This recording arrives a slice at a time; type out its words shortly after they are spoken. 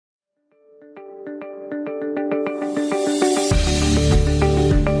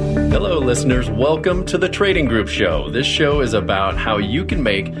listeners. Welcome to the Trading Group Show. This show is about how you can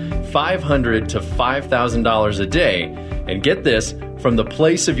make $500 to $5,000 a day. And get this, from the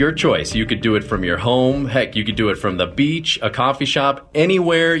place of your choice. You could do it from your home. Heck, you could do it from the beach, a coffee shop,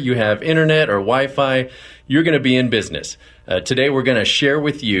 anywhere you have internet or Wi-Fi. You're going to be in business. Today, we're going to share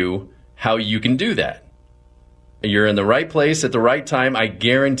with you how you can do that. You're in the right place at the right time. I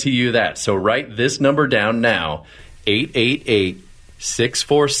guarantee you that. So write this number down now,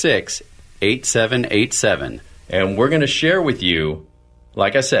 888-646-8787. And we're going to share with you,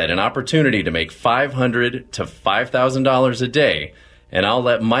 like I said, an opportunity to make $500 to $5,000 a day. And I'll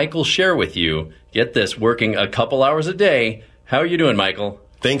let Michael share with you, get this, working a couple hours a day. How are you doing, Michael?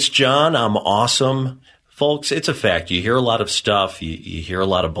 Thanks, John. I'm awesome. Folks, it's a fact. You hear a lot of stuff. You hear a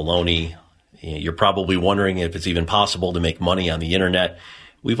lot of baloney. You're probably wondering if it's even possible to make money on the internet.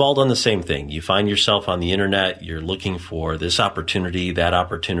 We've all done the same thing. You find yourself on the internet. You're looking for this opportunity, that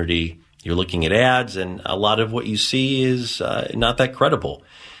opportunity. You're looking at ads, and a lot of what you see is not that credible.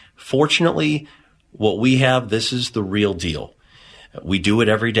 Fortunately, what we have, this is the real deal. We do it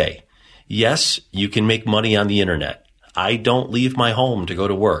every day. Yes, you can make money on the internet. I don't leave my home to go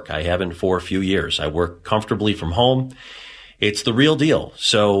to work. I haven't for a few years. I work comfortably from home. It's the real deal.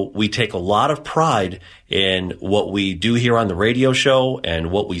 So we take a lot of pride in what we do here on the radio show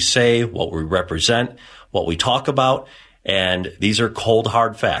and what we say, what we represent, what we talk about. And these are cold,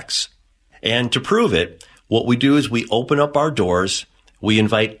 hard facts. And to prove it, what we do is we open up our doors. We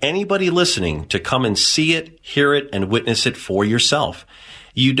invite anybody listening to come and see it, hear it, and witness it for yourself.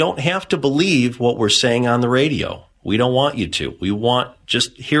 You don't have to believe what we're saying on the radio. We don't want you to. We want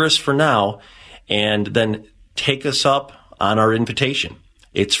just hear us for now and then take us up on our invitation.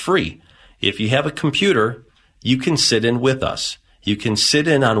 It's free. If you have a computer, you can sit in with us. You can sit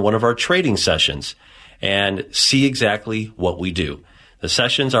in on one of our trading sessions and see exactly what we do. The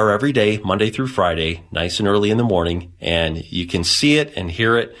sessions are every day, Monday through Friday, nice and early in the morning, and you can see it and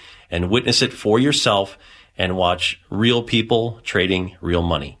hear it and witness it for yourself and watch real people trading real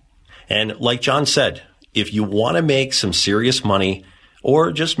money. And like John said, if you want to make some serious money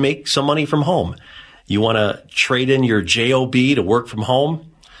or just make some money from home, you want to trade in your JOB to work from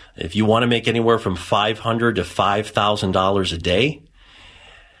home, if you want to make anywhere from $500 to $5,000 a day,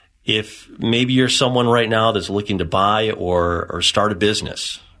 if maybe you're someone right now that's looking to buy or start a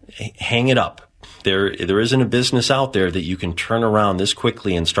business, hang it up. There isn't a business out there that you can turn around this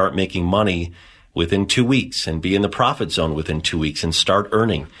quickly and start making money within 2 weeks and be in the profit zone within 2 weeks and start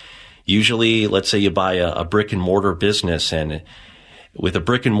earning. Usually, let's say you buy a brick and mortar business, and with a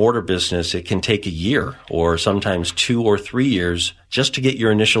brick and mortar business, it can take a year or sometimes 2 or 3 years just to get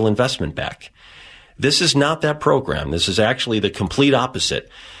your initial investment back. This is not that program. This is actually the complete opposite.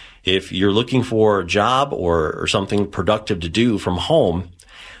 If you're looking for a job or something productive to do from home,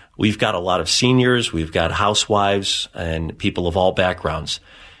 we've got a lot of seniors, we've got housewives and people of all backgrounds.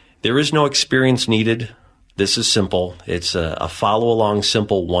 There is no experience needed. This is simple. It's a follow-along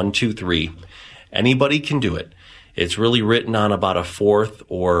simple 1, 2, 3. Anybody can do it. It's really written on about a 4th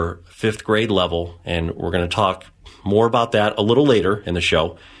or 5th grade level, and we're going to talk more about that a little later in the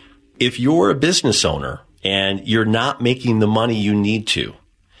show. If you're a business owner and you're not making the money you need to,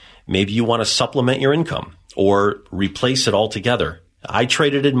 maybe you want to supplement your income or replace it altogether. I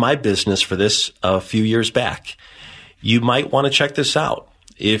traded in my business for this a few years back. You might want to check this out.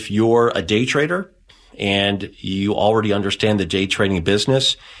 If you're a day trader and you already understand the day trading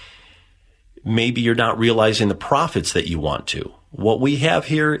business, maybe you're not realizing the profits that you want to. What we have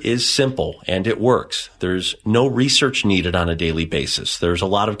here is simple and it works. There's no research needed on a daily basis. There's a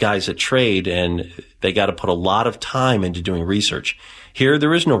lot of guys that trade and they got to put a lot of time into doing research. Here,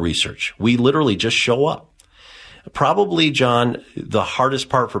 there is no research. We literally just show up. Probably, John, the hardest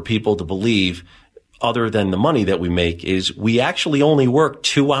part for people to believe, other than the money that we make, is we actually only work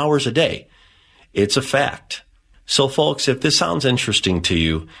 2 hours a day. It's a fact. So, folks, if this sounds interesting to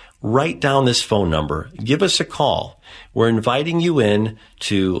you, write down this phone number. Give us a call. We're inviting you in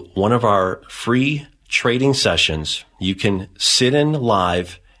to one of our free trading sessions. You can sit in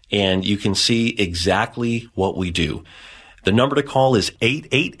live and you can see exactly what we do. The number to call is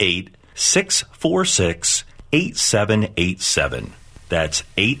 888-646-8787. That's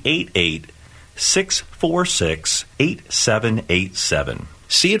 888-646-8787.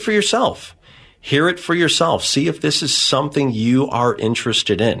 See it for yourself. Hear it for yourself. See if this is something you are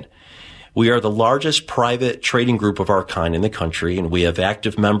interested in. We are the largest private trading group of our kind in the country, and we have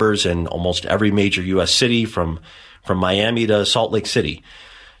active members in almost every major U.S. city from Miami to Salt Lake City.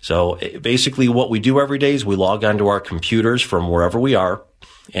 So basically what we do every day is we log onto our computers from wherever we are,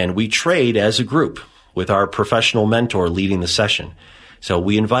 and we trade as a group with our professional mentor leading the session. So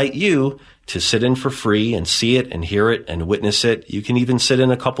we invite you to sit in for free and see it and hear it and witness it. You can even sit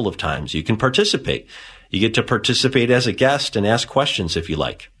in a couple of times. You can participate. You get to participate as a guest and ask questions if you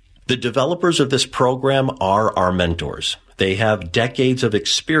like. The developers of this program are our mentors. They have decades of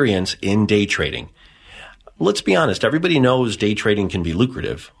experience in day trading. Let's be honest, everybody knows day trading can be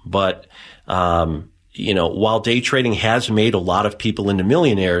lucrative, but while day trading has made a lot of people into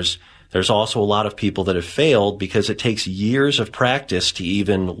millionaires, there's also a lot of people that have failed because it takes years of practice to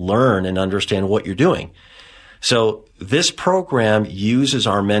even learn and understand what you're doing. So this program uses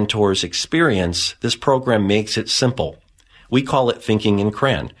our mentors' experience. This program makes it simple. We call it thinking in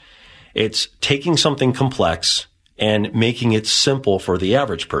CRAN. It's taking something complex and making it simple for the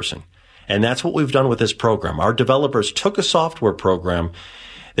average person. And that's what we've done with this program. Our developers took a software program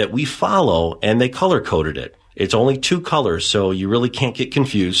that we follow and they color coded it. It's only 2 colors, so you really can't get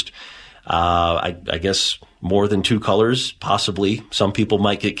confused. I guess more than 2 colors, possibly. Some people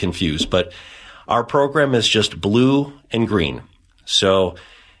might get confused, but our program is just blue and green. So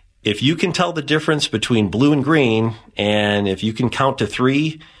if you can tell the difference between blue and green, and if you can count to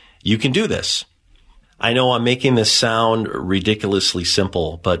 3, you can do this. I know I'm making this sound ridiculously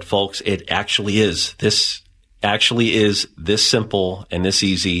simple, but folks, it actually is. This actually is this simple and this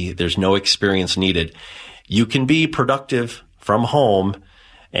easy. There's no experience needed. You can be productive from home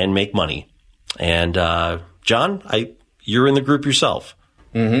and make money. And John, you're in the group yourself.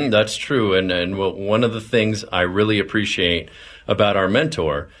 That's true. And one of the things I really appreciate about our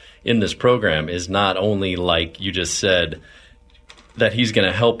mentor in this program is not only, like you just said, that he's going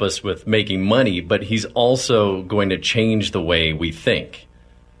to help us with making money, but he's also going to change the way we think.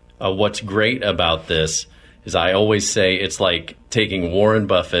 What's great about this is I always say it's like taking Warren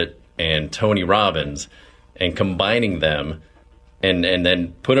Buffett and Tony Robbins and combining them and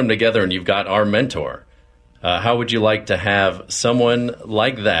then put them together, and you've got our mentor. How would you like to have someone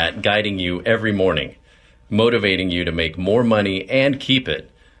like that guiding you every morning, motivating you to make more money and keep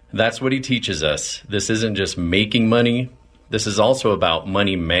it? That's what he teaches us. This isn't just making money. This is also about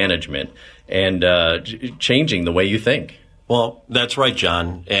money management and changing the way you think. Well, that's right,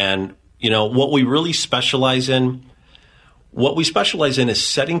 John. And, what we really specialize in, is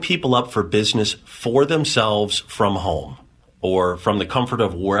setting people up for business for themselves from home or from the comfort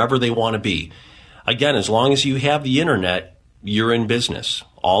of wherever they want to be. Again, as long as you have the internet, you're in business.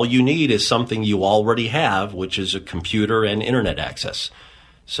 All you need is something you already have, which is a computer and internet access.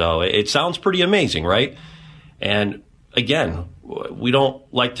 So it sounds pretty amazing, right? And again, we don't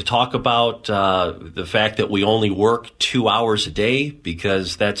like to talk about the fact that we only work 2 hours a day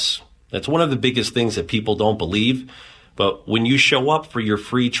because that's one of the biggest things that people don't believe. But when you show up for your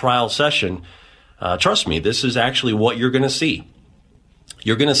free trial session, trust me, this is actually what you're going to see.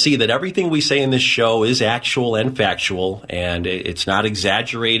 You're going to see that everything we say in this show is actual and factual, and it's not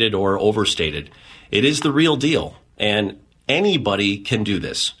exaggerated or overstated. It is the real deal, and anybody can do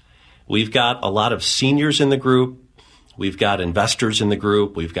this. We've got a lot of seniors in the group. We've got investors in the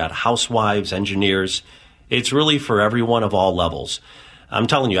group. We've got housewives, engineers. It's really for everyone of all levels. I'm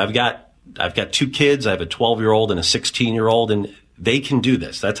telling you, I've got 2 kids. I have a 12-year-old and a 16-year-old, and they can do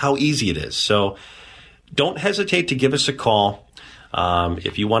this. That's how easy it is. So don't hesitate to give us a call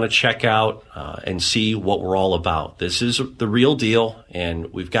if you want to check out and see what we're all about. This is the real deal,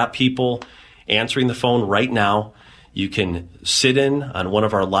 and we've got people answering the phone right now. You can sit in on one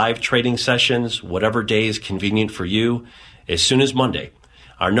of our live trading sessions, whatever day is convenient for you, as soon as Monday.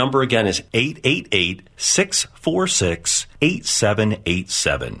 Our number again is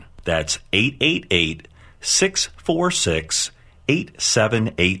 888-646-8787. That's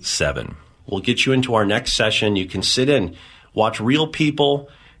 888-646-8787. We'll get you into our next session. You can sit in, watch real people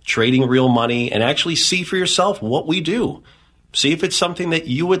trading real money, and actually see for yourself what we do. See if it's something that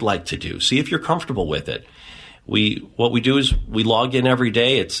you would like to do. See if you're comfortable with it. What we do is we log in every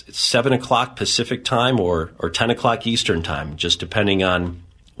day. It's 7 o'clock Pacific time or 10 o'clock Eastern time, just depending on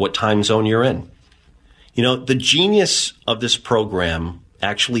what time zone you're in. The genius of this program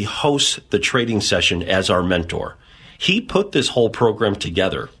actually hosts the trading session as our mentor. He put this whole program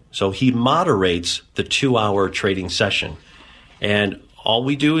together, so he moderates the 2-hour trading session. And all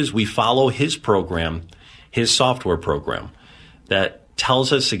we do is we follow his program, his software program, that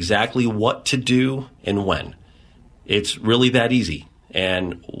tells us exactly what to do and when. It's really that easy.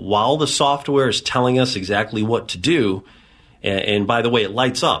 And while the software is telling us exactly what to do, and by the way, it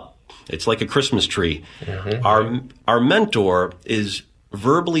lights up. It's like a Christmas tree. Mm-hmm. Our mentor is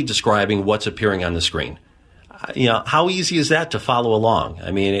verbally describing what's appearing on the screen. How easy is that to follow along?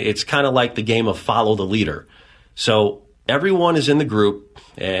 I mean, it's kind of like the game of follow the leader. So everyone is in the group,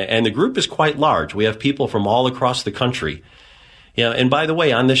 and the group is quite large. We have people from all across the country. Yeah, and by the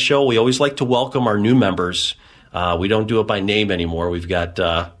way, on this show, we always like to welcome our new members. We don't do it by name anymore. We've got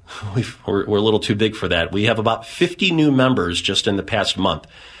we're a little too big for that. We have about 50 new members just in the past month.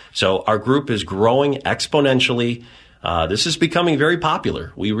 So our group is growing exponentially. This is becoming very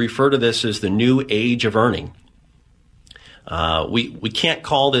popular. We refer to this as the new age of earning. We can't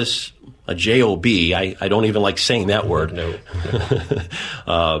call this a job. I don't even like saying that word. No.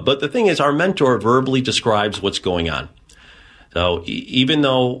 But the thing is, our mentor verbally describes what's going on. So even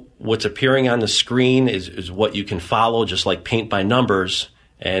though what's appearing on the screen is what you can follow, just like paint by numbers,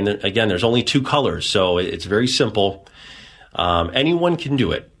 and again, there's only two colors, so it's very simple. Anyone can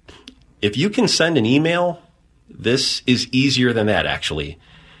do it. If you can send an email, this is easier than that, actually.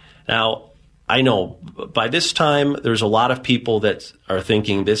 Now, I know by this time, there's a lot of people that are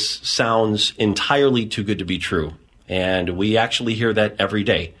thinking this sounds entirely too good to be true, and we actually hear that every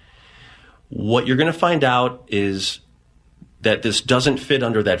day. What you're going to find out is that this doesn't fit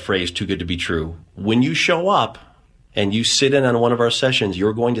under that phrase, too good to be true. When you show up and you sit in on one of our sessions,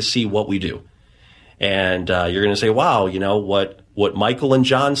 you're going to see what we do. And you're going to say, wow, you know, what Michael and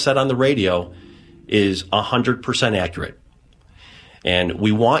John said on the radio is 100% accurate. And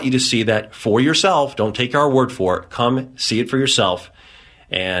we want you to see that for yourself. Don't take our word for it. Come see it for yourself.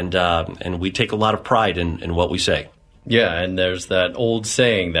 And we take a lot of pride in what we say. Yeah, and there's that old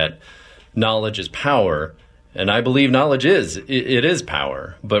saying that knowledge is power. And I believe knowledge is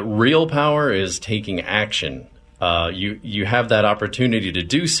power, but real power is taking action. You have that opportunity to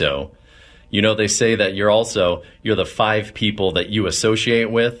do so. You know, they say that you're the 5 people that you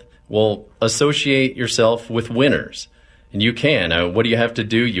associate with. Well, associate yourself with winners. And you can. What do you have to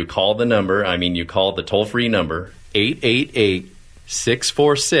do? You call the number. You call the toll-free number,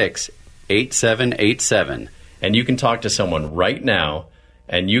 888-646-8787. And you can talk to someone right now.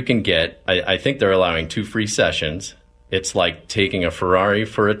 And you can get, I think they're allowing 2 free sessions. It's like taking a Ferrari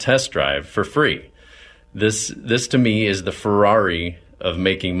for a test drive for free. This to me is the Ferrari of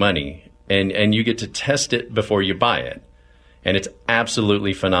making money. And you get to test it before you buy it. And it's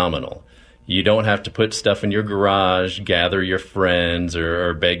absolutely phenomenal. You don't have to put stuff in your garage, gather your friends,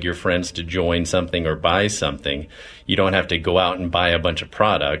 or beg your friends to join something or buy something. You don't have to go out and buy a bunch of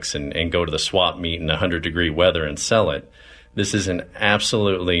products and go to the swap meet in 100-degree weather and sell it. This is an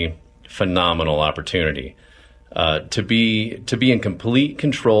absolutely phenomenal opportunity to be in complete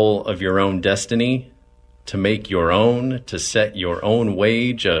control of your own destiny, to make your own, to set your own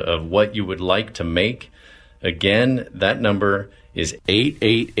wage of what you would like to make. Again, that number is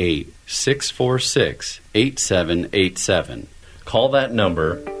 888-646-8787. Call that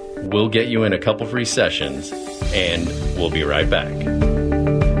number. We'll get you in a couple free sessions, and we'll be right back.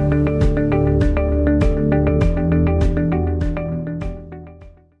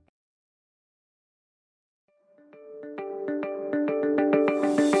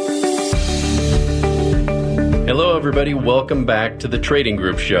 Hello, everybody. Welcome back to the Trading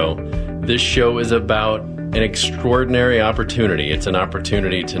Group Show. This show is about an extraordinary opportunity. It's an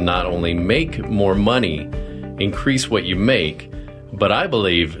opportunity to not only make more money, increase what you make, but I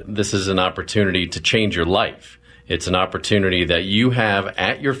believe this is an opportunity to change your life. It's an opportunity that you have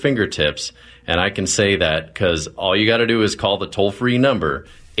at your fingertips, and I can say that because all you got to do is call the toll-free number,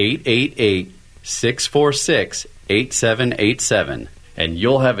 888-646-8787, and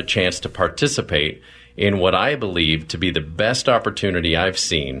you'll have a chance to participate in what I believe to be the best opportunity I've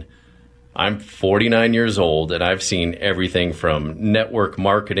seen. I'm 49 years old, and I've seen everything from network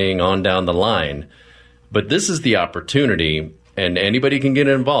marketing on down the line. But this is the opportunity, and anybody can get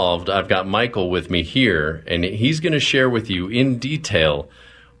involved. I've got Michael with me here, and he's going to share with you in detail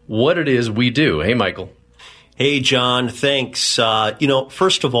what it is we do. Hey, Michael. Hey, John. Thanks.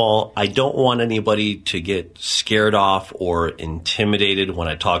 First of all, I don't want anybody to get scared off or intimidated when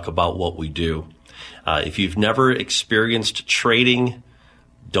I talk about what we do. If you've never experienced trading,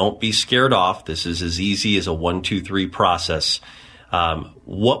 don't be scared off. This is as easy as a 1, 2, 3 process.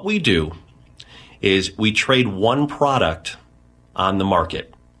 What we do is we trade one product on the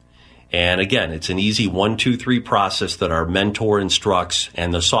market. And again, it's an easy 1, 2, 3 process that our mentor instructs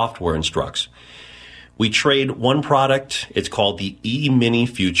and the software instructs. We trade one product. It's called the E-mini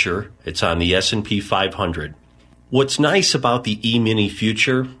future. It's on the S&P 500. What's nice about the E-mini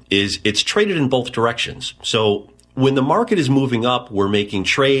future is it's traded in both directions. So when the market is moving up, we're making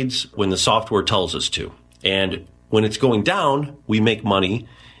trades when the software tells us to. And when it's going down, we make money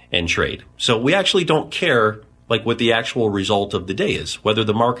and trade. So we actually don't care like what the actual result of the day is. Whether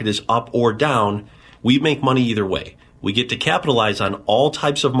the market is up or down, we make money either way. We get to capitalize on all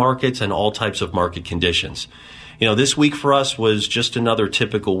types of markets and all types of market conditions. This week for us was just another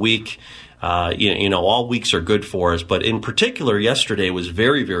typical week. All weeks are good for us, but in particular, yesterday was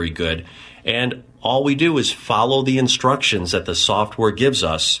very, very good. And all we do is follow the instructions that the software gives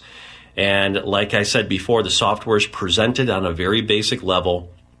us. And like I said before, the software is presented on a very basic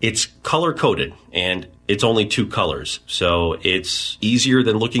level. It's color-coded, and it's only 2 colors. So it's easier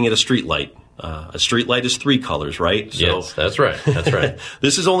than looking at a street light. A street light is 3 colors, right? Yes, that's right. That's right.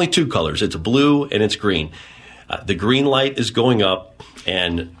 This is only 2 colors. It's blue and it's green. The green light is going up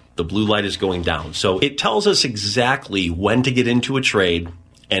and the blue light is going down. So it tells us exactly when to get into a trade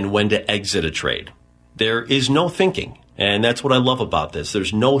and when to exit a trade. There is no thinking. And that's what I love about this.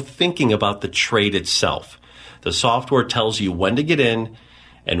 There's no thinking about the trade itself. The software tells you when to get in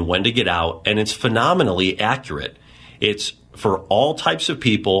and when to get out, and it's phenomenally accurate. It's for all types of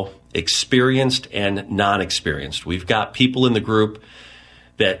people, experienced and non-experienced. We've got people in the group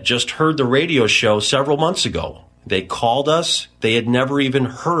that just heard the radio show several months ago. They called us. They had never even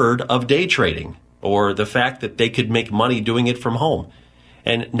heard of day trading or the fact that they could make money doing it from home.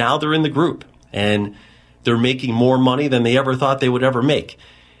 And now they're in the group, and they're making more money than they ever thought they would ever make.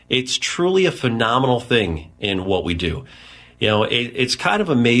 It's truly a phenomenal thing in what we do. It's kind of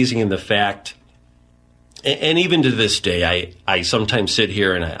amazing in the fact, and even to this day, I sometimes sit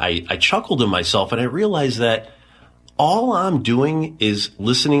here and I chuckle to myself, and I realize that all I'm doing is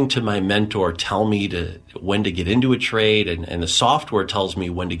listening to my mentor tell me when to get into a trade, and the software tells me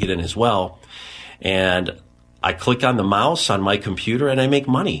when to get in as well. And I click on the mouse on my computer and I make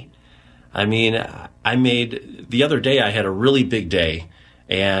money. I mean, the other day I had a really big day,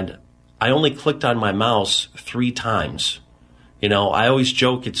 and I only clicked on my mouse 3 times. I always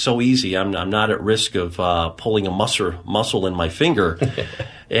joke it's so easy. I'm not at risk of pulling a muscle in my finger.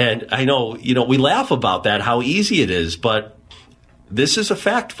 And I know, we laugh about that, how easy it is, but this is a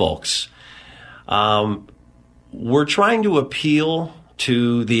fact, folks. We're trying to appeal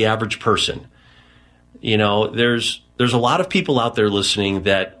to the average person. There's a lot of people out there listening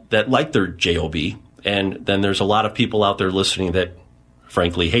that like their JOB, and then there's a lot of people out there listening that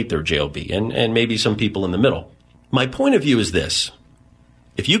frankly hate their JOB, and maybe some people in the middle. My point of view is this.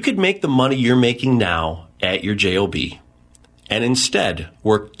 If you could make the money you're making now at your JOB and instead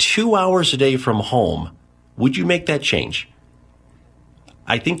work 2 hours a day from home, would you make that change?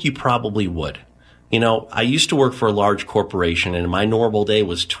 I think you probably would. I used to work for a large corporation, and my normal day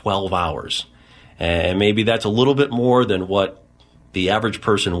was 12 hours. And maybe that's a little bit more than what the average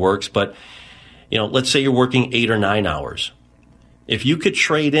person works, but let's say you're working 8 or 9 hours. If you could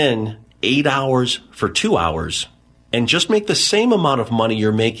trade in 8 hours for 2 hours and just make the same amount of money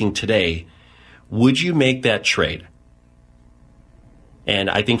you're making today, would you make that trade? And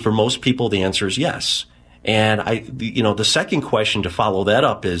I think for most people, the answer is yes. And the second question to follow that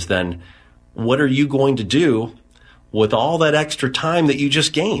up is then, what are you going to do with all that extra time that you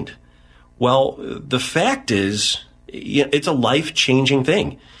just gained? Well, the fact is, it's a life-changing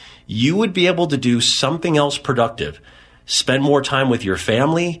thing. You would be able to do something else productive, spend more time with your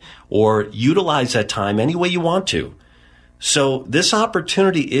family, or utilize that time any way you want to. So this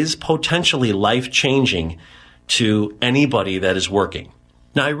opportunity is potentially life-changing to anybody that is working.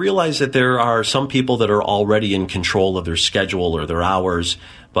 Now, I realize that there are some people that are already in control of their schedule or their hours,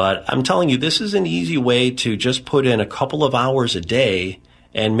 but I'm telling you, this is an easy way to just put in a couple of hours a day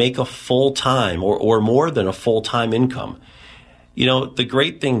and make a full-time or more than a full-time income. The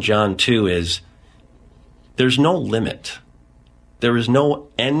great thing, John, too, is there's no limit. There is no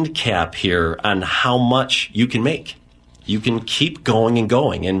end cap here on how much you can make. You can keep going and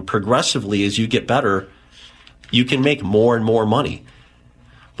going, and progressively as you get better, you can make more and more money.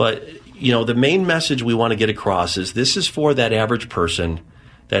 But, the main message we want to get across is this is for that average person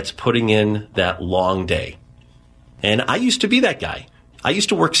that's putting in that long day. And I used to be that guy. I used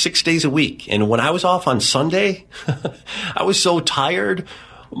to work 6 days a week, and when I was off on Sunday, I was so tired.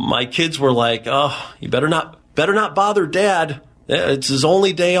 My kids were like, "Oh, you better not bother Dad. It's his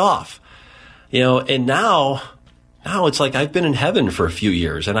only day off." And now it's like I've been in heaven for a few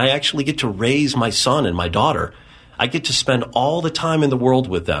years, and I actually get to raise my son and my daughter. I get to spend all the time in the world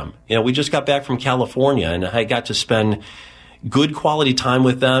with them. We just got back from California, and I got to spend good quality time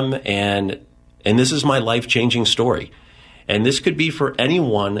with them, and this is my life-changing story. And this could be for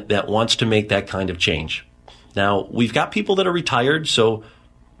anyone that wants to make that kind of change. Now, we've got people that are retired, so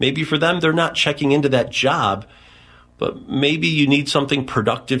maybe for them, they're not checking into that job, but maybe you need something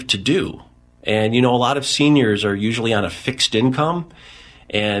productive to do. And, a lot of seniors are usually on a fixed income,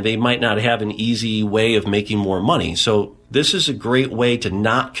 and they might not have an easy way of making more money. So this is a great way to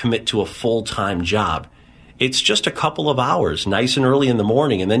not commit to a full-time job. It's just a couple of hours, nice and early in the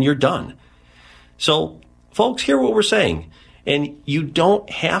morning, and then you're done. So folks, hear what we're saying. And you don't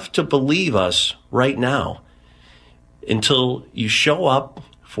have to believe us right now until you show up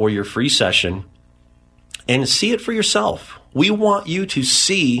for your free session and see it for yourself. We want you to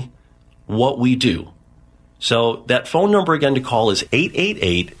see what we do. So that phone number again to call is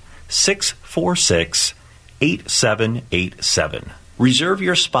 888-646-8787. Reserve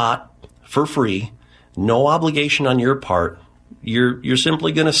your spot for free, no obligation on your part. You're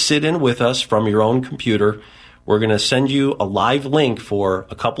simply going to sit in with us from your own computer. We're going to send you a live link for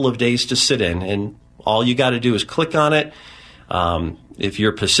a couple of days to sit in, and all you got to do is click on it. If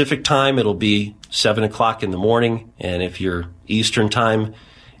you're Pacific time, it'll be 7 o'clock in the morning, and if you're Eastern time,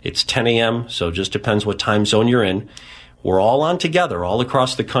 it's 10 a.m., so it just depends what time zone you're in. We're all on together all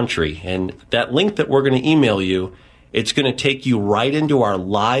across the country, and that link that we're going to email you, it's going to take you right into our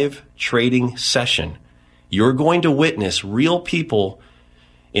live trading session. You're going to witness real people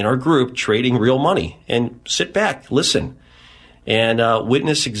in our group trading real money, and sit back, listen, and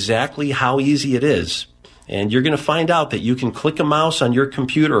witness exactly how easy it is. And you're going to find out that you can click a mouse on your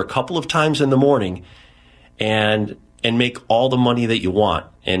computer a couple of times in the morning and make all the money that you want,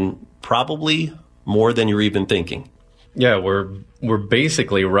 and probably more than you're even thinking. Yeah, we're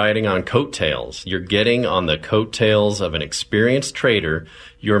basically riding on coattails. You're getting on the coattails of an experienced trader,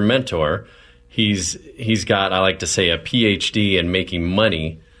 your mentor. He's got, I like to say, a PhD in making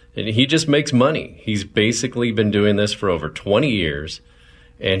money, and he just makes money. He's basically been doing this for over 20 years,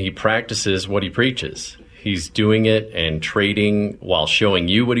 and he practices what he preaches. He's doing it and trading while showing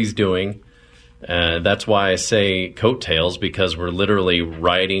you what he's doing. That's why I say coattails, because we're literally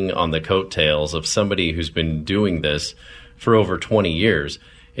riding on the coattails of somebody who's been doing this for over 20 years.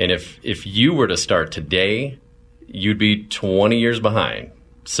 And if you were to start today, you'd be 20 years behind.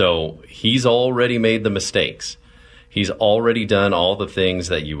 So he's already made the mistakes. He's already done all the things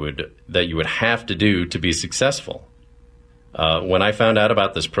that you would have to do to be successful. When I found out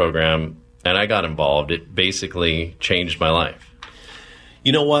about this program and I got involved, it basically changed my life.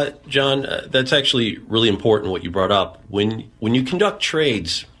 You know what, John? That's actually really important what you brought up. When you conduct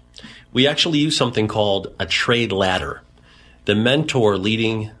trades, we actually use something called a trade ladder. The mentor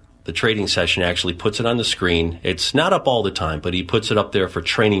leading the trading session actually puts it on the screen. It's not up all the time, but he puts it up there for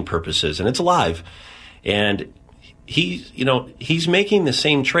training purposes, and it's live. And he's making the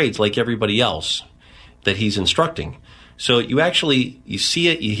same trades like everybody else that he's instructing. So you see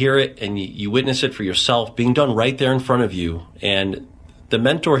it, you hear it, and you witness it for yourself being done right there in front of you. And the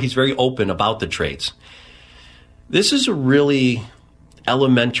mentor, he's very open about the trades. This is a really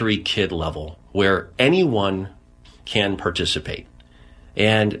elementary kid level where anyone can participate.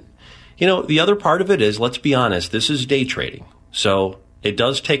 And, the other part of it is, let's be honest, this is day trading. So it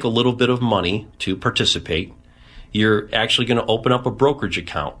does take a little bit of money to participate. You're actually going to open up a brokerage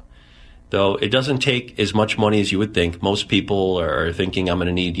account. Though it doesn't take as much money as you would think. Most people are thinking, I'm going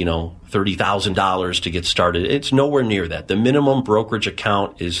to need, $30,000 to get started. It's nowhere near that. The minimum brokerage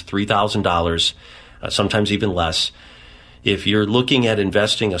account is $3,000, sometimes even less. If you're looking at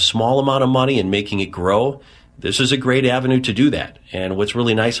investing a small amount of money and making it grow, this is a great avenue to do that. And what's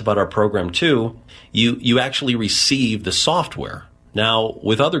really nice about our program, too, you actually receive the software. Now,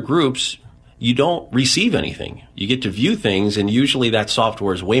 with other groups, you don't receive anything. You get to view things, and usually that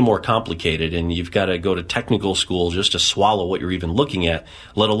software is way more complicated, and you've got to go to technical school just to swallow what you're even looking at,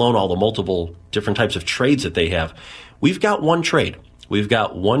 let alone all the multiple different types of trades that they have. We've got one trade. We've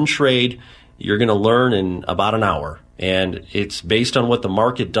got one trade you're going to learn in about an hour, and it's based on what the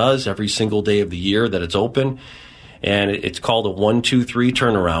market does every single day of the year that it's open, and it's called a 1-2-3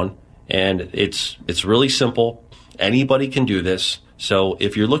 turnaround, and it's really simple. Anybody can do this. So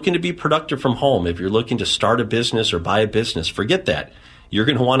if you're looking to be productive from home, if you're looking to start a business or buy a business, forget that. You're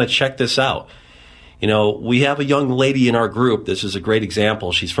going to want to check this out. We have a young lady in our group. This is a great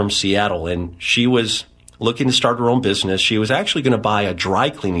example. She's from Seattle, and she was looking to start her own business. She was actually going to buy a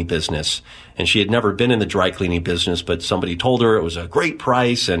dry cleaning business, and she had never been in the dry cleaning business, but somebody told her it was a great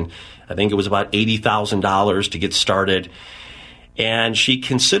price, and I think it was about $80,000 to get started. And she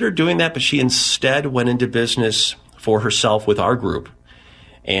considered doing that, but she instead went into business for herself with our group,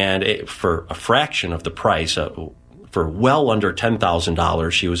 and for a fraction of the price, for well under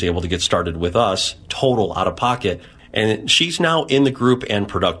 $10,000, she was able to get started with us, total out of pocket. And she's now in the group and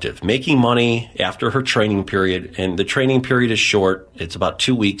productive, making money after her training period. And the training period is short. It's about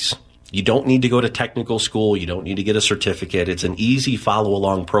 2 weeks. You don't need to go to technical school. You don't need to get a certificate. It's an easy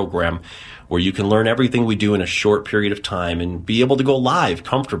follow-along program where you can learn everything we do in a short period of time and be able to go live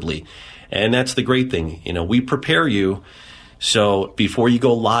comfortably. And that's the great thing. We prepare you so before you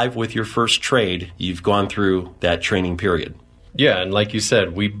go live with your first trade, you've gone through that training period. Yeah, and like you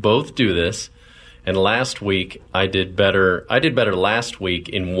said, we both do this. And last week, I did better last week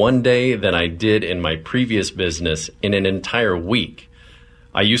in one day than I did in my previous business in an entire week.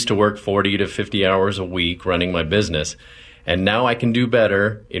 I used to work 40 to 50 hours a week running my business, and now I can do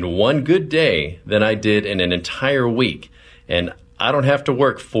better in one good day than I did in an entire week. And I don't have to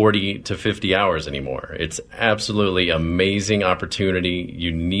work 40 to 50 hours anymore. It's absolutely amazing opportunity.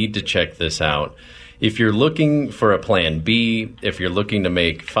 You need to check this out. If you're looking for a plan B, if you're looking to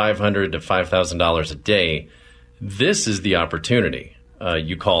make $500 to $5,000 a day, this is the opportunity.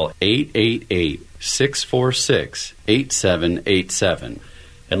 You call 888-646-8787.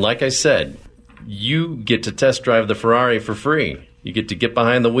 And like I said, you get to test drive the Ferrari for free. You get to get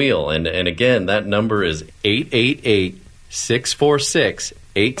behind the wheel. And again, that number is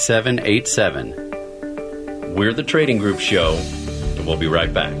 888-646-8787. We're the Trading Group Show, and we'll be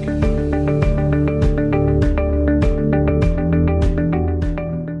right back.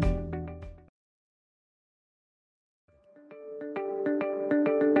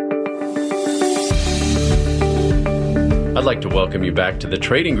 I'd like to welcome you back to the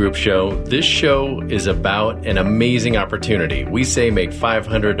Trading Group Show. This show is about an amazing opportunity. We say make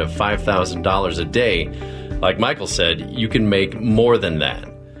 $500 to $5,000 a day. Like Michael said, you can make more than that.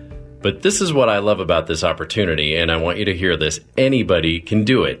 But this is what I love about this opportunity, and I want you to hear this. Anybody can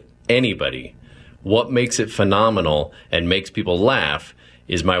do it. Anybody. What makes it phenomenal and makes people laugh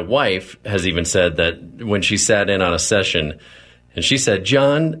is my wife has even said that when she sat in on a session, and she said,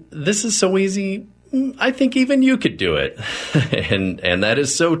 "John, this is so easy, I think even you could do it." and that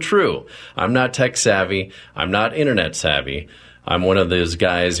is so true. I'm not tech savvy. I'm not internet savvy. I'm one of those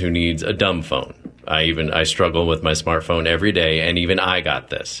guys who needs a dumb phone. I struggle with my smartphone every day, and even I got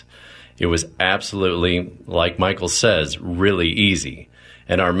this. It was absolutely, like Michael says, really easy.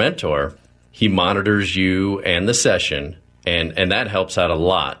 And our mentor, he monitors you and the session, and that helps out a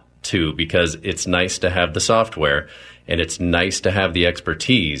lot too, because it's nice to have the software and it's nice to have the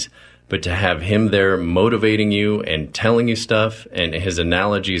expertise. But to have him there motivating you and telling you stuff, and his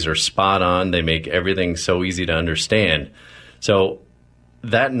analogies are spot on. They make everything so easy to understand. So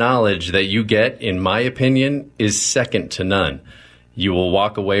that knowledge that you get, in my opinion, is second to none. You will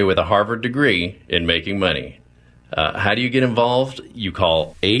walk away with a Harvard degree in making money. How do you get involved? You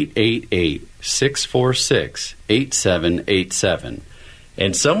call 888-646-8787.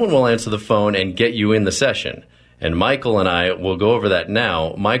 And someone will answer the phone and get you in the session. And Michael and I will go over that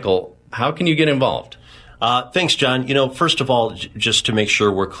now. Michael, how can you get involved? Thanks, John. First of all, just to make sure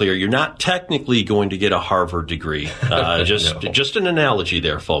we're clear, you're not technically going to get a Harvard degree. Just an analogy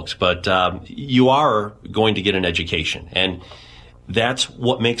there, folks. But you are going to get an education. And that's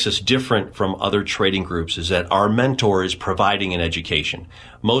what makes us different from other trading groups, is that our mentor is providing an education.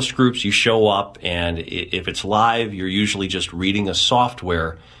 Most groups, you show up, and if it's live, you're usually just reading a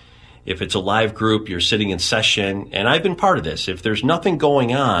software. If it's a live group, you're sitting in session. And I've been part of this. If there's nothing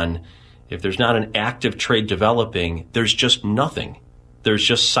going on, if there's not an active trade developing, there's just nothing. There's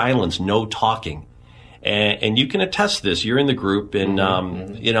just silence, no talking. And you can attest to this. You're in the group, and,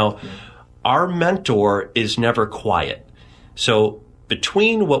 our mentor is never quiet. So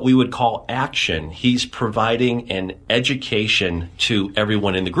between what we would call action, he's providing an education to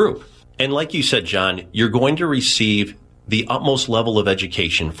everyone in the group. And like you said, John, you're going to receive the utmost level of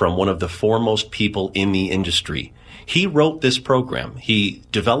education from one of the foremost people in the industry. He wrote this program. He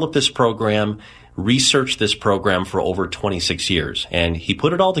developed this program, researched this program for over 26 years. And he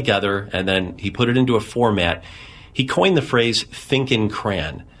put it all together, and then he put it into a format. He coined the phrase think in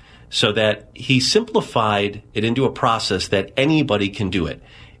CRAN, so that he simplified it into a process that anybody can do it.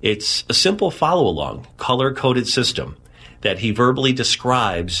 It's a simple follow-along, color-coded system that he verbally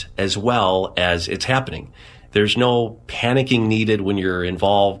describes as well as it's happening. There's no panicking needed when you're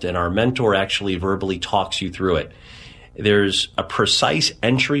involved, and our mentor actually verbally talks you through it. There's a precise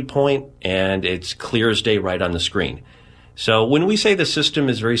entry point, and it's clear as day right on the screen. So when we say the system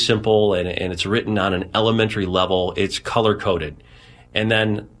is very simple and it's written on an elementary level, it's color-coded. And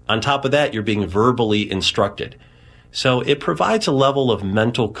then on top of that, you're being verbally instructed. So it provides a level of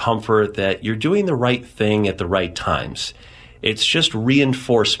mental comfort that you're doing the right thing at the right times. It's just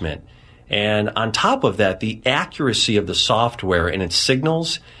reinforcement. And on top of that, the accuracy of the software and its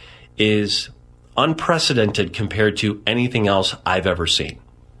signals is unprecedented compared to anything else I've ever seen.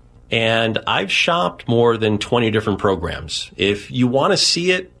 And I've shopped more than 20 different programs. If you want to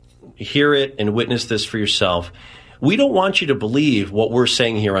see it, hear it, and witness this for yourself, we don't want you to believe what we're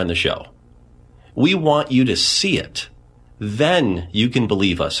saying here on the show. We want you to see it. Then you can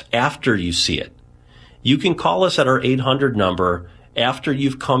believe us after you see it. You can call us at our 800 number after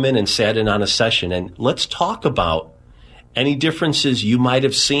you've come in and sat in on a session, and let's talk about any differences you might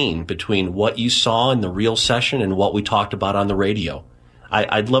have seen between what you saw in the real session and what we talked about on the radio.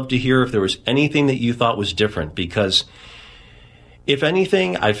 I'd love to hear if there was anything that you thought was different, because if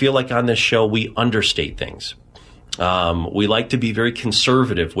anything, I feel like on this show we understate things. We like to be very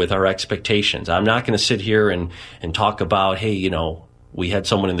conservative with our expectations. I'm not going to sit here and talk about, hey, you know, we had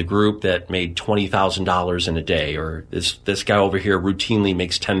someone in the group that made $20,000 in a day, or this guy over here routinely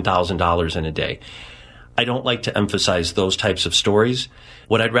makes $10,000 in a day. I don't like to emphasize those types of stories.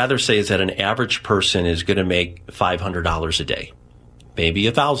 What I'd rather say is that an average person is going to make $500 a day, maybe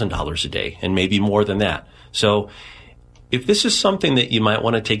 $1,000 a day, and maybe more than that. So if this is something that you might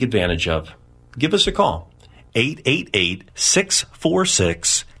want to take advantage of, give us a call.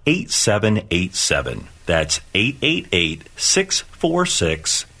 888-646-8787. That's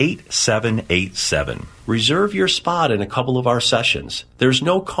 888-646-8787. Reserve your spot in a couple of our sessions. There's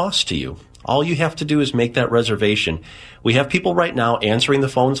no cost to you. All you have to do is make that reservation. We have people right now answering the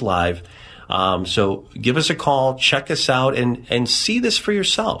phones live. So give us a call, check us out, and see this for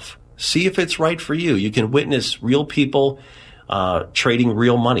yourself. See if it's right for you. You can witness real people trading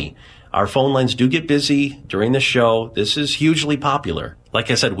real money. Our phone lines do get busy during the show. This is hugely popular. Like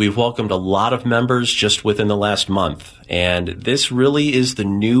I said, we've welcomed a lot of members just within the last month, and this really is the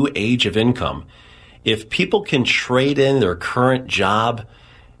new age of income. If people can trade in their current job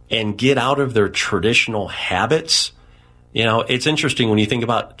and get out of their traditional habits, you know, it's interesting when you think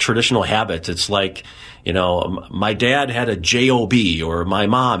about traditional habits. It's like, you know, my dad had a job or my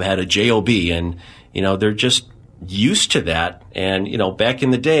mom had a job, and, you know, they're just used to that. And, you know, back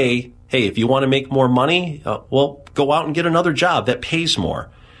in the day, hey, if you want to make more money, well, go out and get another job that pays more.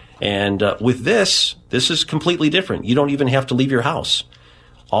 And with this is completely different. You don't even have to leave your house.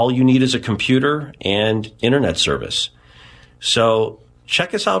 All you need is a computer and internet service. So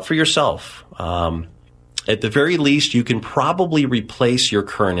check us out for yourself. At the very least, you can probably replace your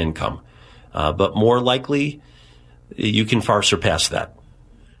current income. But more likely, you can far surpass that.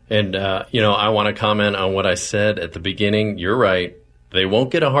 And, you know, I want to comment on what I said at the beginning. You're right. They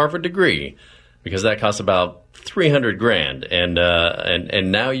won't get a Harvard degree because that costs about $300,000.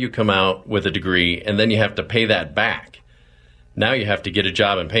 And now you come out with a degree and then you have to pay that back. Now you have to get a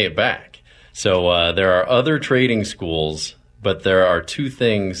job and pay it back. So there are other trading schools, but there are two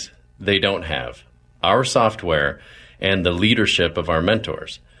things they don't have: our software and the leadership of our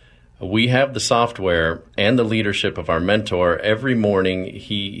mentors. We have the software and the leadership of our mentor. Every morning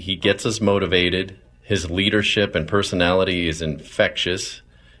he gets us motivated. His leadership and personality is infectious.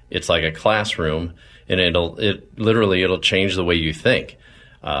 It's like a classroom, and it'll change the way you think.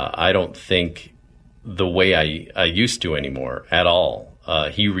 I don't think the way I used to anymore at all.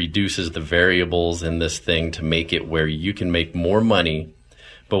 He reduces the variables in this thing to make it where you can make more money.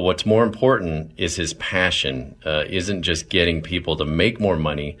 But what's more important is his passion isn't just getting people to make more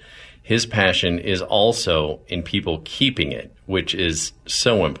money. His passion is also in people keeping it, which is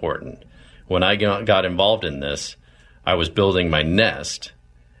so important. When I got involved in this, I was building my nest,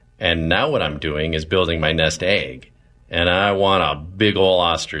 and now what I'm doing is building my nest egg, and I want a big ol'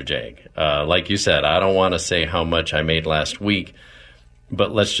 ostrich egg. Like you said, I don't want to say how much I made last week,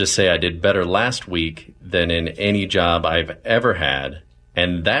 but let's just say I did better last week than in any job I've ever had,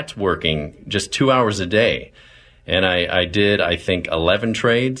 and that's working just 2 hours a day. And I did, I think, 11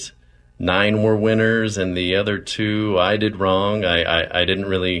 trades. 9 were winners, and the other 2 I did wrong. I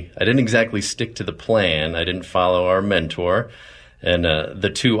didn't exactly stick to the plan. I didn't follow our mentor, and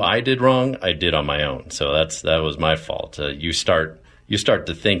the 2 I did wrong, I did on my own. So that was my fault. You start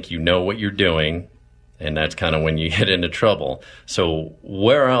to think you know what you're doing, and that's kind of when you get into trouble. So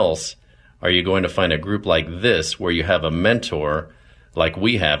where else are you going to find a group like this where you have a mentor like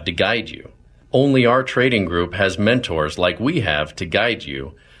we have to guide you? Only our trading group has mentors like we have to guide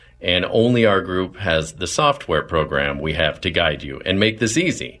you. And only our group has the software program we have to guide you and make this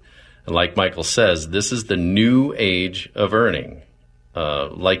easy. And like Michael says, this is the new age of earning.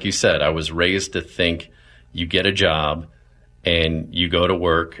 Like you said, I was raised to think you get a job and you go to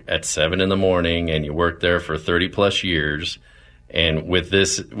work at 7 in the morning and you work there for 30 plus years. And with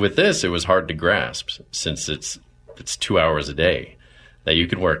this, it was hard to grasp since it's 2 hours a day that you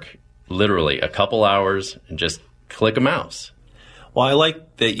can work literally a couple hours and just click a mouse. Well, I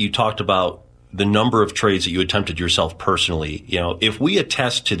like that you talked about the number of trades that you attempted yourself personally. You know, if we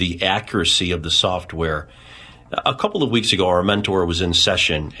attest to the accuracy of the software, a couple of weeks ago, our mentor was in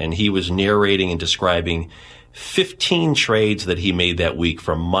session and he was narrating and describing 15 trades that he made that week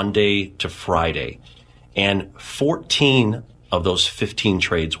from Monday to Friday. And 14 of those 15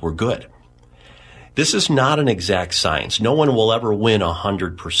 trades were good. This is not an exact science. No one will ever win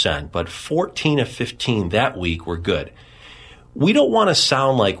 100%, but 14 of 15 that week were good. We don't want to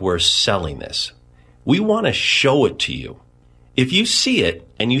sound like we're selling this. We want to show it to you. If you see it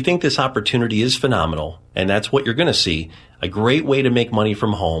and you think this opportunity is phenomenal, and that's what you're going to see, a great way to make money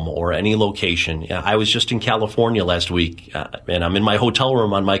from home or any location. I was just in California last week, and I'm in my hotel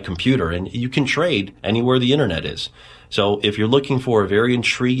room on my computer, and you can trade anywhere the internet is. So if you're looking for a very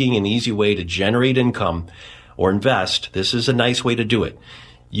intriguing and easy way to generate income or invest, this is a nice way to do it.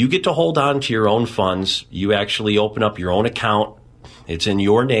 You get to hold on to your own funds. You actually open up your own account. It's in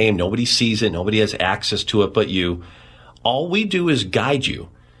your name. Nobody sees it. Nobody has access to it but you. All we do is guide you.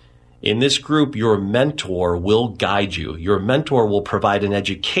 In this group, your mentor will guide you. Your mentor will provide an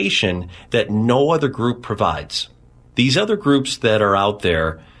education that no other group provides. These other groups that are out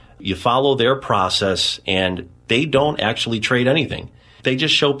there, you follow their process and they don't actually trade anything. They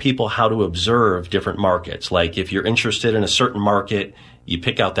just show people how to observe different markets. Like if you're interested in a certain market, you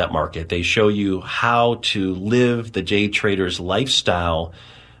pick out that market. They show you how to live the day trader's lifestyle,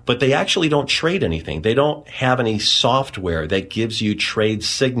 but they actually don't trade anything. They don't have any software that gives you trade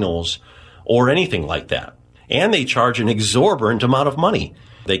signals or anything like that. And they charge an exorbitant amount of money.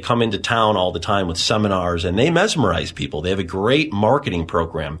 They come into town all the time with seminars and they mesmerize people. They have a great marketing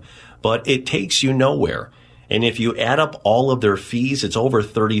program, but it takes you nowhere. And if you add up all of their fees, it's over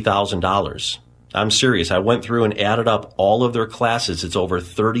 $30,000. I'm serious. I went through and added up all of their classes. It's over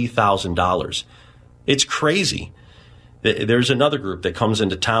 $30,000. It's crazy. There's another group that comes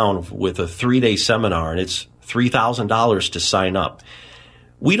into town with a 3-day seminar, and it's $3,000 to sign up.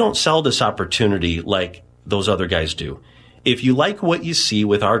 We don't sell this opportunity like those other guys do. If you like what you see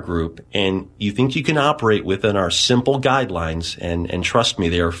with our group and you think you can operate within our simple guidelines, and trust me,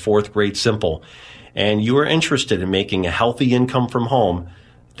 they are 4th grade simple, and you are interested in making a healthy income from home,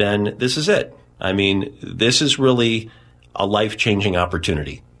 then this is it. I mean, this is really a life-changing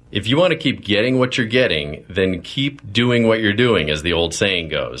opportunity. If you want to keep getting what you're getting, then keep doing what you're doing, as the old saying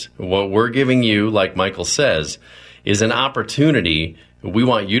goes. What we're giving you, like Michael says, is an opportunity. We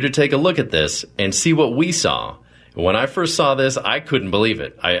want you to take a look at this and see what we saw. When I first saw this, I couldn't believe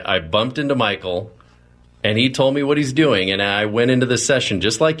it. I bumped into Michael, and he told me what he's doing, and I went into this session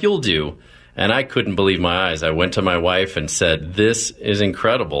just like you'll do, and I couldn't believe my eyes. I went to my wife and said, this is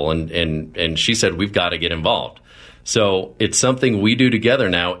incredible, and she said, we've got to get involved. So it's something we do together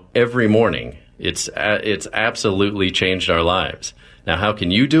now every morning. It's absolutely changed our lives. Now, how can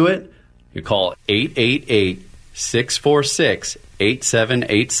you do it? You call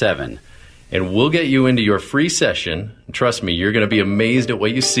 888-646-8787, and we'll get you into your free session. Trust me, you're going to be amazed at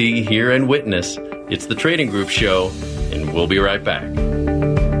what you see, hear, and witness. It's the Trading Group Show, and we'll be right back.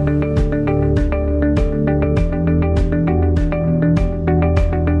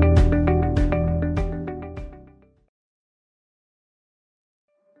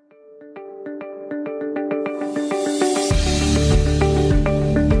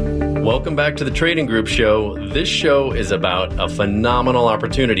 Welcome back to the Trading Group Show. This show is about a phenomenal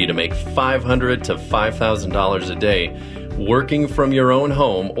opportunity to make $500 to $5,000 a day working from your own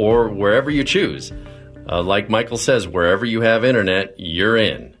home or wherever you choose. Like Michael says, wherever you have internet, you're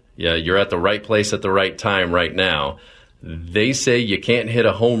in. Yeah, you're at the right place at the right time right now. They say you can't hit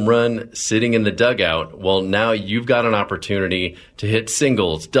a home run sitting in the dugout. Well, now you've got an opportunity to hit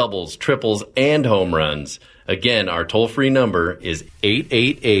singles, doubles, triples, and home runs. Again, our toll-free number is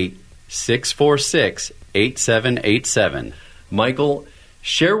 888-646-8787. Michael,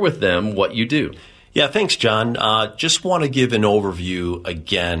 share with them what you do. Yeah, thanks, John. Just want to give an overview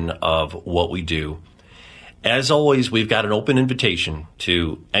again of what we do. As always, we've got an open invitation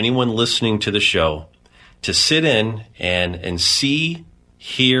to anyone listening to the show to sit in and see,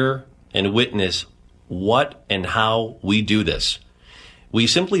 hear, and witness what and how we do this. We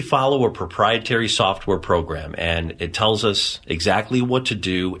simply follow a proprietary software program, and it tells us exactly what to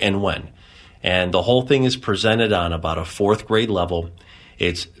do and when. And the whole thing is presented on about a 4th grade level.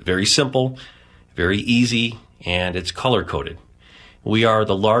 It's very simple, very easy, and it's color-coded. We are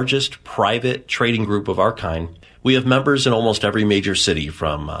the largest private trading group of our kind. We have members in almost every major city,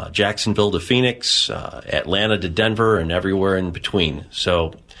 from Jacksonville to Phoenix, Atlanta to Denver, and everywhere in between.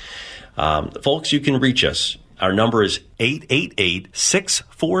 So, folks, you can reach us. Our number is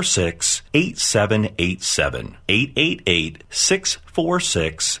 888-646-8787.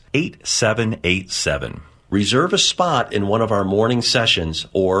 888-646-8787. Reserve a spot in one of our morning sessions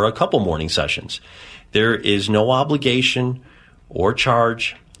or a couple morning sessions. There is no obligation or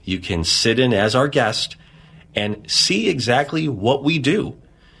charge. You can sit in as our guest and see exactly what we do.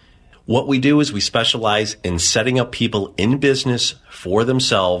 What we do is we specialize in setting up people in business for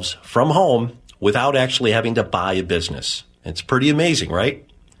themselves from home without actually having to buy a business. It's pretty amazing, right?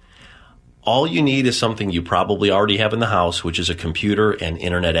 All you need is something you probably already have in the house, which is a computer and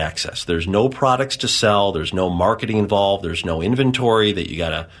internet access. There's no products to sell. There's no marketing involved. There's no inventory that you got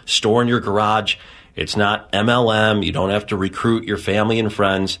to store in your garage. It's not MLM. You don't have to recruit your family and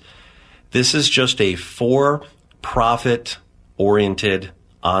friends. This is just a for-profit oriented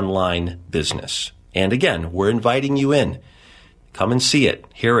online business. And again, we're inviting you in. Come and see it,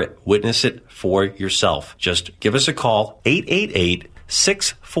 hear it, witness it for yourself. Just give us a call,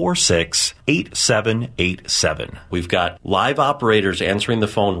 888-646-8787. We've got live operators answering the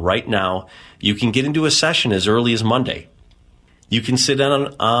phone right now. You can get into a session as early as Monday. You can sit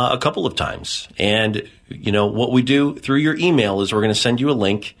down a couple of times. And, what we do through your email is we're going to send you a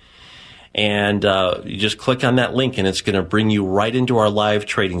link. And you just click on that link, and it's going to bring you right into our live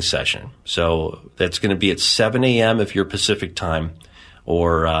trading session. So that's going to be at 7 a.m. if you're Pacific time,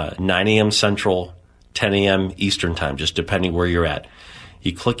 or 9 a.m. Central, 10 a.m. Eastern time, just depending where you're at.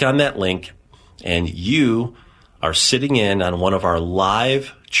 You click on that link, and you are sitting in on one of our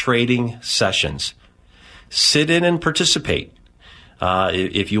live trading sessions. Sit in and participate.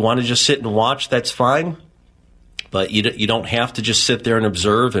 If you want to just sit and watch, that's fine. But you don't have to just sit there and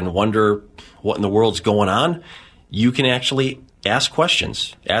observe and wonder what in the world's going on. You can actually ask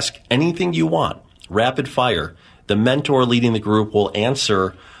questions. Ask anything you want. Rapid fire. The mentor leading the group will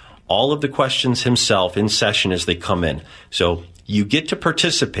answer all of the questions himself in session as they come in. So you get to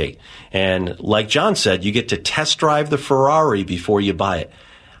participate. And like John said, you get to test drive the Ferrari before you buy it.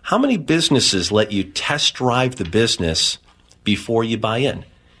 How many businesses let you test drive the business before you buy in?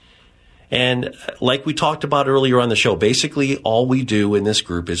 And like we talked about earlier on the show, basically all we do in this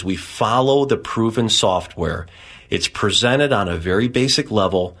group is we follow the proven software. It's presented on a very basic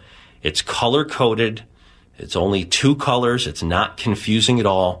level. It's color-coded. It's only 2 colors. It's not confusing at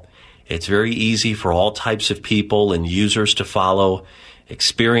all. It's very easy for all types of people and users to follow,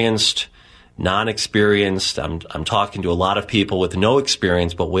 experienced, non-experienced. I'm talking to a lot of people with no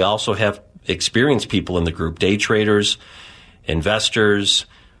experience, but we also have experienced people in the group, day traders, investors,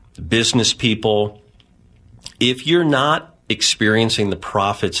 business people. If you're not experiencing the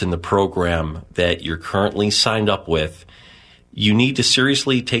profits in the program that you're currently signed up with, you need to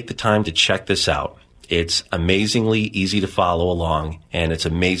seriously take the time to check this out. It's amazingly easy to follow along, and it's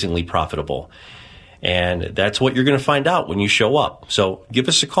amazingly profitable. And that's what you're going to find out when you show up. So give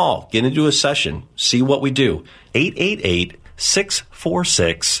us a call, get into a session, see what we do.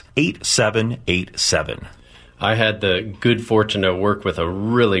 888-646-8787. I had the good fortune to work with a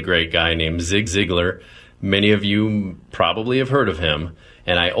really great guy named Zig Ziglar. Many of you probably have heard of him,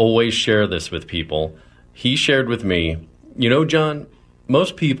 and I always share this with people. He shared with me, John,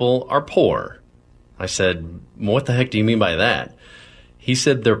 most people are poor. I said, what the heck do you mean by that? He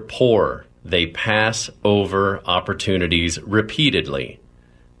said they're poor. They pass over opportunities repeatedly.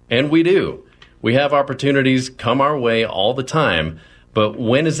 And we do. We have opportunities come our way all the time, but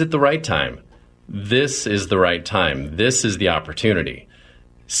when is it the right time? This is the right time. This is the opportunity.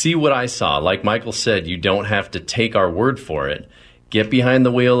 See what I saw. Like Michael said, you don't have to take our word for it. Get behind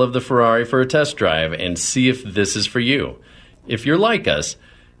the wheel of the Ferrari for a test drive and see if this is for you. If you're like us,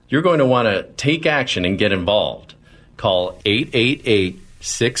 you're going to want to take action and get involved. Call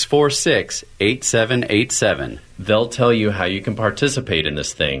 888-646-8787. They'll tell you how you can participate in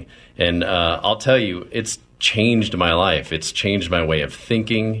this thing. And I'll tell you, it's changed my life. It's changed my way of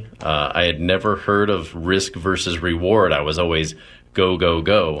thinking. I had never heard of risk versus reward. I was always go, go,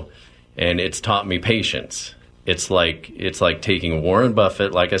 go. And it's taught me patience. It's like taking Warren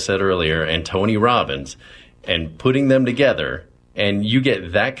Buffett, like I said earlier, and Tony Robbins and putting them together, and you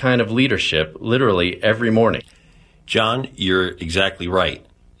get that kind of leadership literally every morning. John, you're exactly right.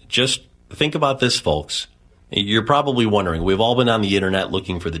 Just think about this, folks. You're probably wondering, we've all been on the internet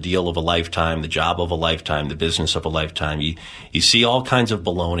looking for the deal of a lifetime, the job of a lifetime, the business of a lifetime. You see all kinds of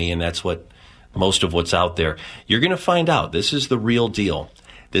baloney, and that's what most of what's out there. You're going to find out this is the real deal.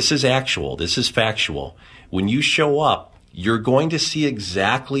 This is actual. This is factual. When you show up, you're going to see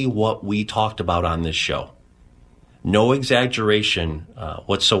exactly what we talked about on this show. No exaggeration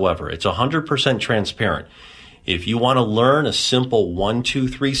whatsoever. It's 100% transparent. If you want to learn a simple 1, 2,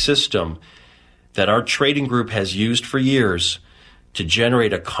 3 system that our trading group has used for years to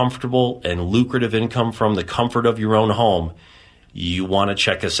generate a comfortable and lucrative income from the comfort of your own home, you want to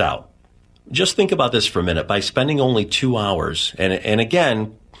check us out. Just think about this for a minute. By spending only 2 hours, and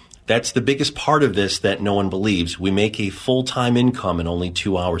again, that's the biggest part of this that no one believes. We make a full-time income in only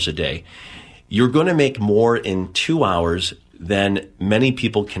 2 hours a day. You're going to make more in 2 hours than many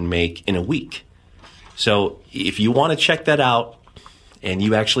people can make in a week. So if you want to check that out and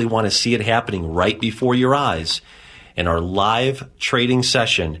you actually want to see it happening right before your eyes in our live trading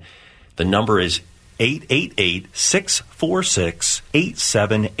session, The number is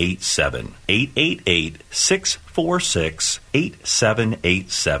 888-646-8787.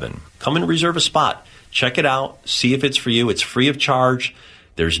 888-646-8787. Come and reserve a spot. Check it out. See if it's for you. It's free of charge.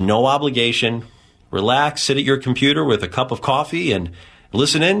 There's no obligation. Relax, sit at your computer with a cup of coffee and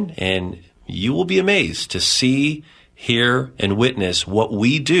listen in, and you will be amazed to see, hear, and witness what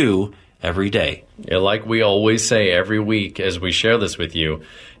we do every day. Yeah, like we always say every week as we share this with you,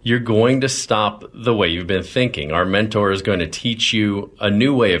 you're going to stop the way you've been thinking. Our mentor is going to teach you a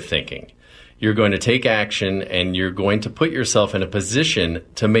new way of thinking. You're going to take action, and you're going to put yourself in a position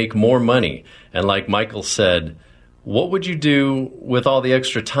to make more money. And like Michael said, what would you do with all the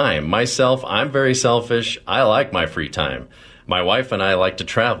extra time? Myself, I'm very selfish. I like my free time. My wife and I like to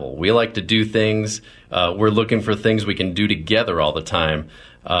travel. We like to do things. We're looking for things we can do together all the time.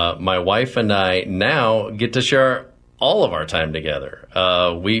 My wife and I now get to share all of our time together.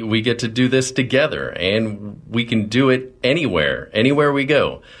 We get to do this together, and we can do it anywhere we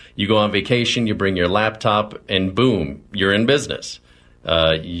go. You go on vacation, you bring your laptop, and boom, you're in business.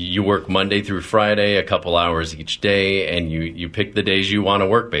 You work Monday through Friday, a couple hours each day, and you pick the days you want to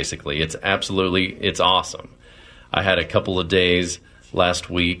work, basically. It's awesome. I had a couple of days last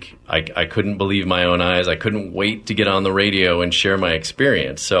week. I couldn't believe my own eyes. I couldn't wait to get on the radio and share my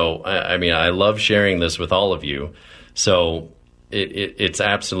experience. So, I love sharing this with all of you. So it's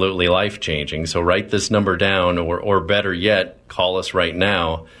absolutely life-changing. So write this number down, or better yet, call us right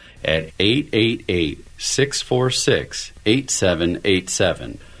now at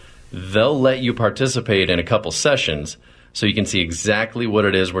 888-646-8787. They'll let you participate in a couple sessions so you can see exactly what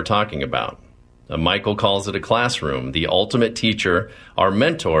it is we're talking about. Michael calls it a classroom. The ultimate teacher, our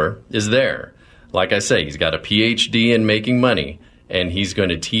mentor, is there. Like I say, he's got a PhD in making money, and he's going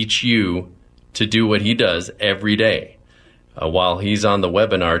to teach you to do what he does every day. While he's on the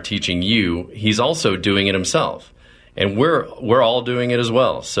webinar teaching you, he's also doing it himself. And we're all doing it as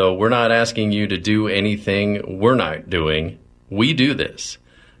well. So we're not asking you to do anything we're not doing. We do this.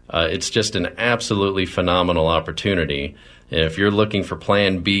 It's just an absolutely phenomenal opportunity. And if you're looking for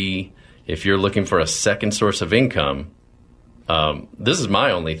Plan B, if you're looking for a second source of income, this is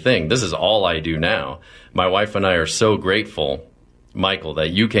my only thing. This is all I do now. My wife and I are so grateful, Michael,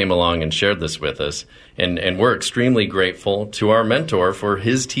 that you came along and shared this with us. And we're extremely grateful to our mentor for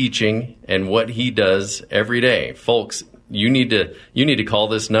his teaching and what he does every day. Folks, you need to call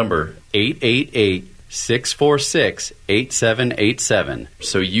this number, 888-646-8787,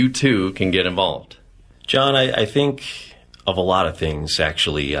 so you too can get involved. John, I think of a lot of things,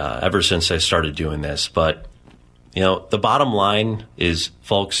 actually, ever since I started doing this. But, the bottom line is,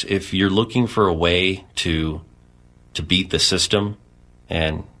 folks, if you're looking for a way to beat the system,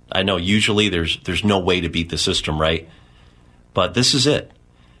 and I know usually there's no way to beat the system, right? But this is it.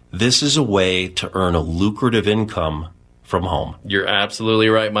 This is a way to earn a lucrative income from home. You're absolutely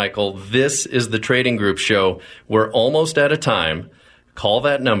right, Michael. This is the Trading Group Show. We're almost out of time. Call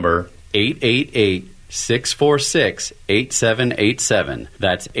that number, 888-646-8787.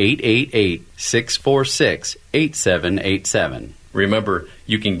 That's 888-646-8787. Remember,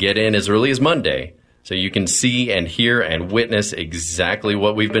 you can get in as early as Monday, so you can see and hear and witness exactly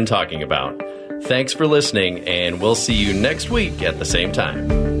what we've been talking about. Thanks for listening, and we'll see you next week at the same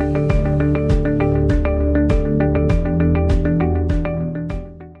time.